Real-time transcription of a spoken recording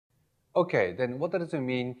Okay, then what does it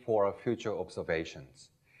mean for our future observations?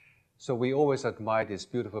 So we always admire this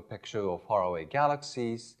beautiful picture of faraway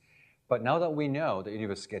galaxies, but now that we know the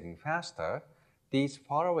universe is getting faster, these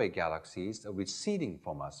faraway galaxies are receding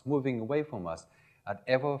from us, moving away from us at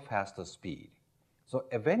ever faster speed. So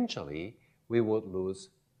eventually, we would lose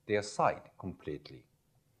their sight completely.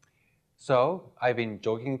 So I've been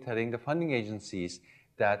joking, telling the funding agencies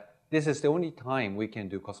that this is the only time we can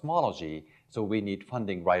do cosmology, so we need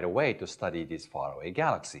funding right away to study these faraway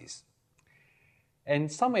galaxies. And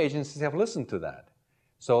some agencies have listened to that.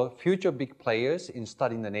 So future big players in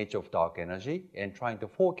studying the nature of dark energy and trying to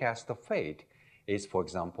forecast the fate is, for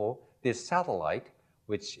example, this satellite,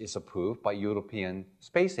 which is approved by European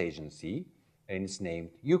Space Agency, and it's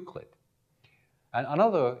named Euclid. And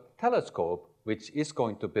another telescope, which is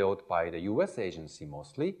going to be built by the US agency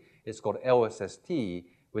mostly, is called LSST,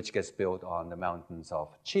 which gets built on the mountains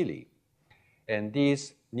of Chile. And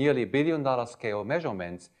these nearly billion-dollar scale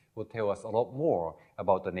measurements will tell us a lot more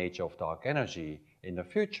about the nature of dark energy in the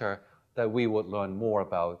future, that we would learn more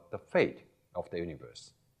about the fate of the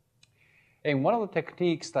universe. And one of the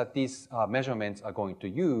techniques that these measurements are going to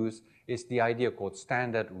use is the idea called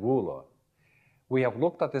standard ruler. We have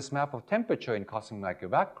looked at this map of temperature in cosmic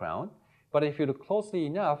microwave background, but if you look closely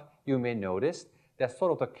enough, you may notice that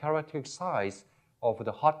sort of the characteristic size of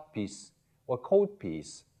the hot piece or cold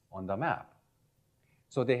piece on the map.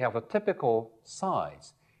 So they have a typical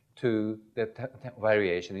size to the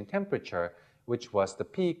variation in temperature, which was the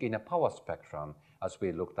peak in a power spectrum as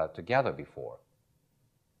we looked at together before.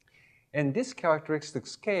 And this characteristic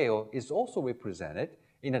scale is also represented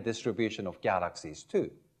in a distribution of galaxies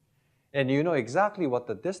too. And you know exactly what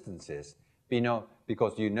the distance is,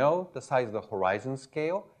 because you know the size of the horizon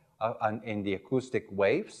scale and in the acoustic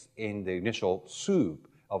waves in the initial soup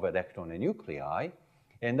of electron and nuclei,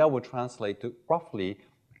 and that would translate to roughly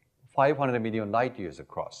 500 million light years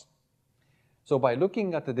across. So by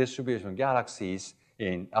looking at the distribution of galaxies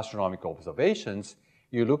in astronomical observations,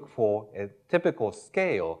 you look for a typical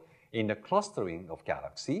scale in the clustering of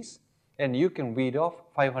galaxies, and you can read off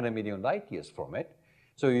 500 million light years from it.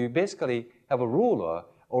 So you basically have a ruler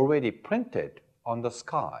already printed on the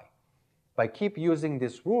sky. By keep using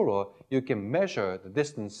this ruler, you can measure the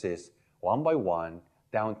distances one by one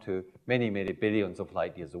down to many, many billions of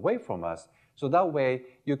light years away from us. So that way,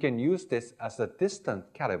 you can use this as a distance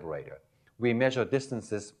calibrator. We measure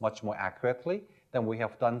distances much more accurately than we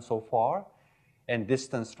have done so far, and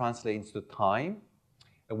distance translates into time.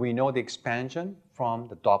 And we know the expansion from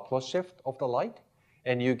the Doppler shift of the light,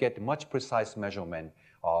 and you get much precise measurement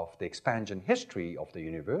of the expansion history of the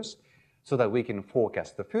universe so that we can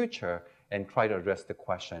forecast the future and try to address the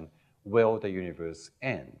question, will the universe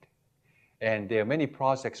end? And there are many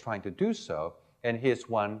projects trying to do so, and here's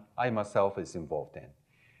one I myself is involved in.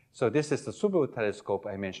 So this is the Subaru telescope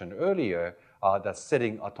I mentioned earlier that's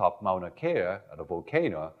sitting atop Mauna Kea, the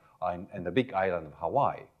volcano, in the big island of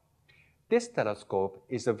Hawaii. This telescope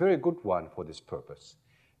is a very good one for this purpose,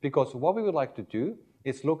 because what we would like to do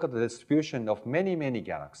is look at the distribution of many, many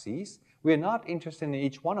galaxies. We are not interested in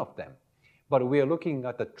each one of them, but we are looking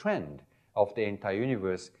at the trend of the entire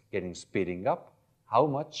universe speeding up. How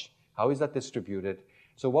much? How is that distributed?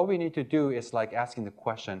 So what we need to do is like asking the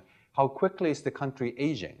question, how quickly is the country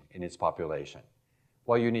aging in its population?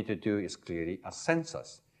 What you need to do is clearly a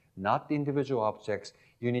census, not the individual objects.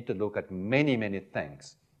 You need to look at many, many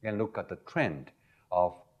things and look at the trend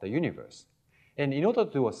of the universe. And in order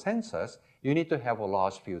to do a census, you need to have a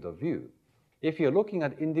large field of view. If you're looking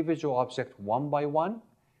at individual objects one by one,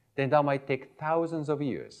 then that might take thousands of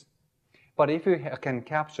years. But if you can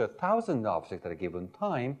capture 1,000 objects at a given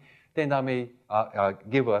time, then that may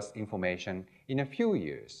give us information in a few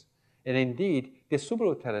years. And indeed, the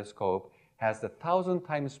Subaru telescope has 1,000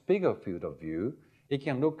 times bigger field of view. It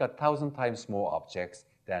can look at 1,000 times more objects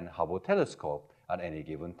than Hubble telescope at any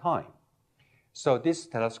given time. So this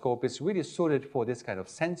telescope is really suited for this kind of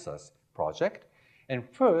census project. And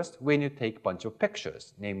first, we need to take a bunch of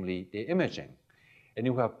pictures, namely the imaging. And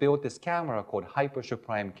we have built this camera called Hypershoot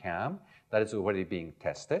Prime Cam that is already being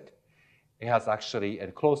tested. It has actually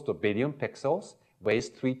close to 1 billion pixels, weighs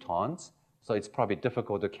 3 tons, so it's probably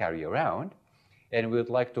difficult to carry around. And we would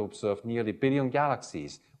like to observe nearly 1 billion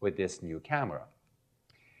galaxies with this new camera.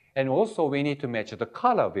 And also, we need to measure the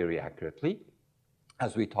color very accurately.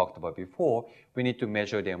 As we talked about before, we need to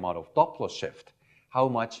measure the amount of Doppler shift, how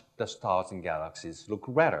much the stars and galaxies look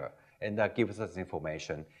redder, and that gives us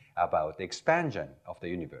information about the expansion of the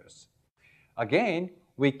universe. Again,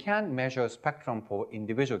 we can't measure a spectrum for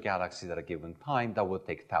individual galaxies at a given time. That will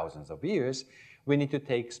take thousands of years. We need to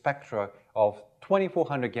take spectra of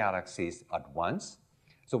 2,400 galaxies at once.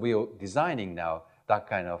 So we are designing now that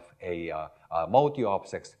kind of a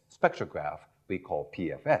multi-object spectrograph we call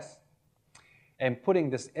PFS. And putting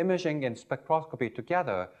this imaging and spectroscopy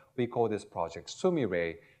together, we call this project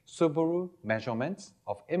SUMIRE, Subaru measurements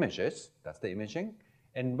of images, that's the imaging,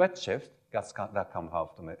 and redshift, that comes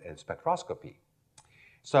out from spectroscopy.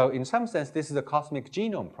 So in some sense, this is a cosmic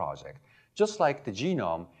genome project. Just like the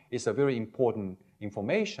genome is a very important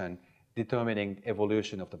information determining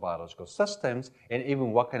evolution of the biological systems and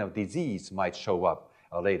even what kind of disease might show up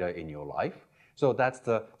later in your life. So that's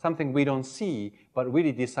something we don't see, but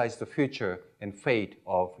really decides the future and fate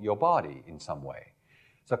of your body in some way.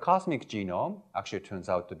 So cosmic genome actually turns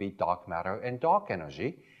out to be dark matter and dark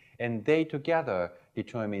energy, and they together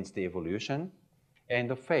determines the evolution and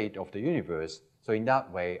the fate of the universe. So in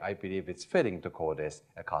that way, I believe it's fitting to call this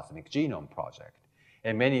a cosmic genome project.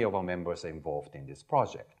 And many of our members are involved in this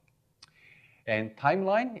project. And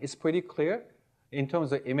timeline is pretty clear. In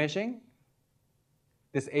terms of imaging,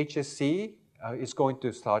 this HSC is going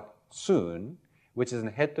to start soon, which is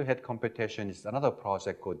a head-to-head competition. It's another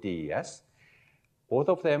project called DES. Both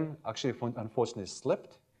of them actually unfortunately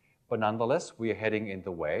slipped, but nonetheless, we are heading in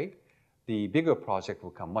the way. The bigger project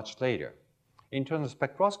will come much later. In terms of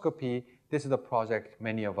spectroscopy, this is a project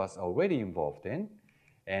many of us are already involved in,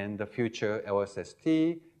 and the future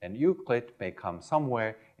LSST and Euclid may come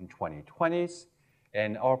somewhere in 2020s,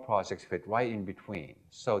 and our projects fit right in between.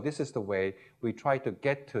 So this is the way we try to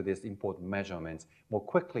get to these important measurements more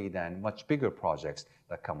quickly than much bigger projects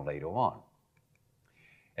that come later on.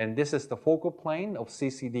 And this is the focal plane of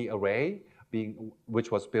CCD array, which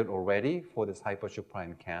was built already for this hypertube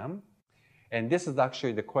prime cam. And this is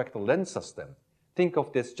actually the correct lens system. Think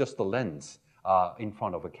of this just the lens in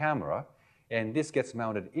front of a camera, and this gets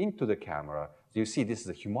mounted into the camera. So you see this is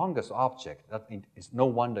a humongous object. It's no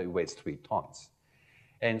wonder it weighs 3 tons.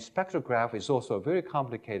 And spectrograph is also a very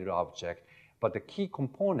complicated object, but the key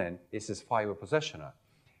component is this fiber positioner.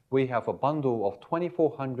 We have a bundle of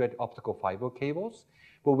 2,400 optical fiber cables,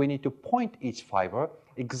 but we need to point each fiber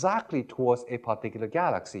exactly towards a particular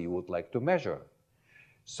galaxy you would like to measure.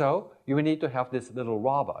 So you need to have this little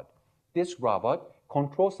robot. This robot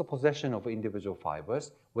controls the position of individual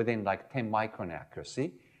fibers within like 10 micron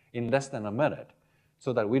accuracy in less than a minute,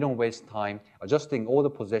 so that we don't waste time adjusting all the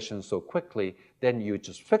positions so quickly. Then you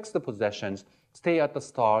just fix the positions, stay at the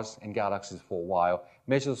stars and galaxies for a while,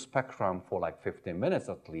 measure the spectrum for like 15 minutes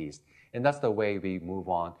at least, and that's the way we move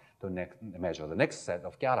on to measure the next set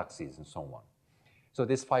of galaxies and so on. So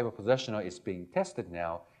this fiber positioner is being tested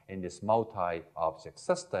now in this multi-object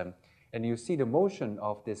system, and you see the motion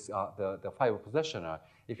of this the fiber positioner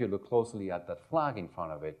if you look closely at that flag in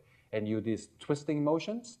front of it, and you do these twisting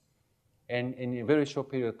motions, and in a very short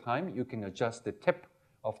period of time you can adjust the tip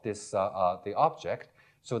of this the object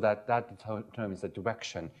so that determines the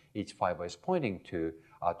direction each fiber is pointing to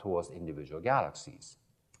towards individual galaxies.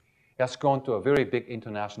 It has grown to a very big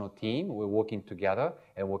international team. We're working together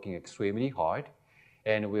and working extremely hard,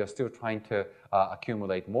 and we are still trying to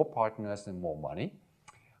accumulate more partners and more money.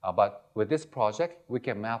 But with this project, we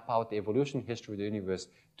can map out the evolution history of the universe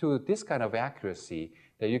to this kind of accuracy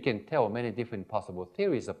that you can tell many different possible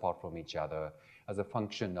theories apart from each other as a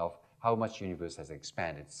function of how much the universe has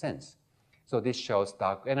expanded since. So this shows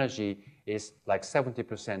dark energy is like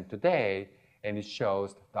 70% today, and it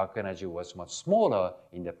shows dark energy was much smaller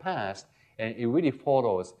in the past, and it really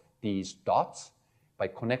follows these dots. By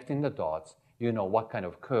connecting the dots, you know what kind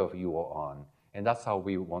of curve you are on, and that's how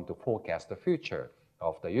we want to forecast the future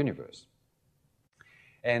of the universe.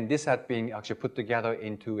 And this had been actually put together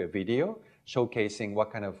into a video showcasing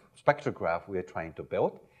what kind of spectrograph we are trying to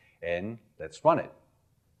build, and let's run it.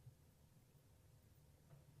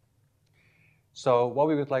 So what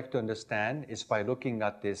we would like to understand is by looking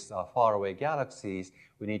at these faraway galaxies,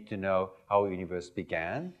 we need to know how the universe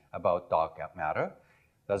began, about dark matter.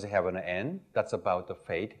 Does it have an end? That's about the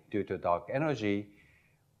fate due to dark energy.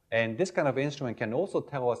 And this kind of instrument can also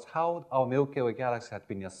tell us how our Milky Way galaxy has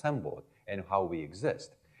been assembled and how we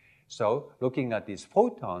exist. So looking at these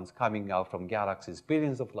photons coming out from galaxies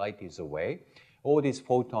billions of light years away, all these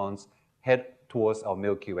photons head towards our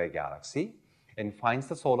Milky Way galaxy and finds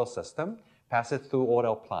the solar system, passes through all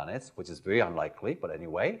our planets, which is very unlikely, but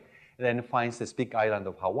anyway, and then finds this big island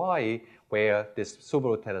of Hawaii where this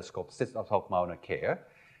Subaru telescope sits atop Mauna Kea.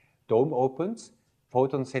 Dome opens,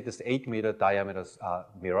 photons hit this 8-meter diameter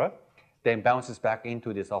mirror, then bounces back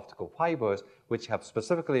into these optical fibers, which have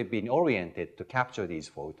specifically been oriented to capture these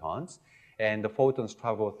photons. And the photons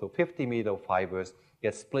travel through 50-meter fibers,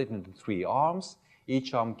 get split into 3 arms.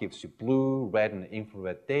 Each arm gives you blue, red, and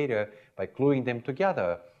infrared data. By gluing them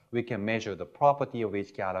together, we can measure the property of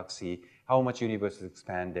each galaxy, how much universe is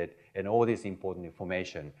expanded, and all this important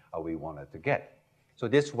information we wanted to get. So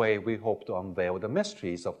this way, we hope to unveil the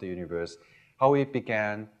mysteries of the universe, how it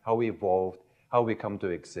began, how it evolved, how we come to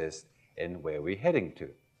exist, and where we're heading to.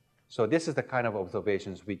 So this is the kind of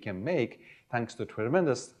observations we can make thanks to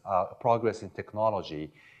tremendous progress in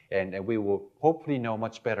technology, and we will hopefully know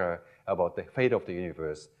much better about the fate of the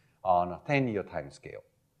universe on a 10-year time scale.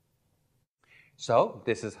 So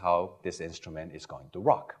this is how this instrument is going to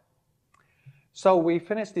rock. So we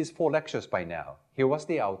finished these 4 lectures by now. Here was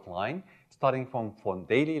the outline, starting from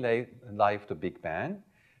daily life to Big Bang.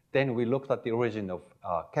 Then we looked at the origin of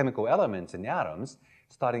chemical elements and atoms,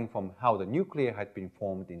 starting from how the nuclei had been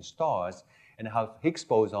formed in stars and how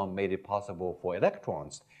Higgs-boson made it possible for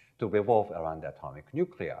electrons to revolve around the atomic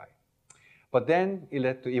nuclei. But then it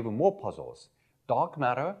led to even more puzzles. Dark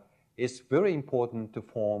matter is very important to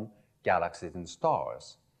form galaxies and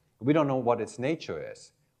stars. We don't know what its nature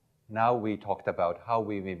is. Now we talked about how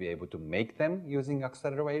we may be able to make them using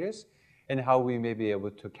accelerators and how we may be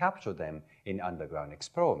able to capture them in underground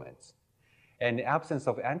experiments. And the absence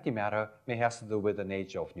of antimatter may have to do with the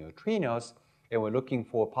nature of neutrinos, and we're looking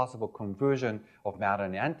for possible conversion of matter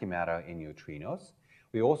and antimatter in neutrinos.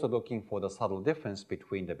 We're also looking for the subtle difference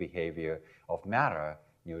between the behavior of matter,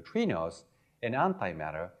 neutrinos, and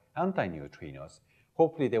antimatter, antineutrinos.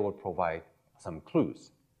 Hopefully they will provide some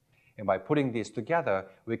clues. And by putting these together,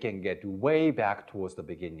 we can get way back towards the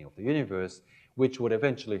beginning of the universe, which would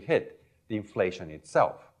eventually hit the inflation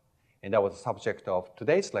itself. And that was the subject of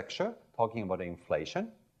today's lecture, talking about inflation.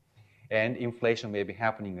 And inflation may be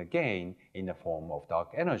happening again in the form of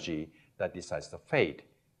dark energy that decides the fate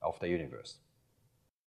of the universe.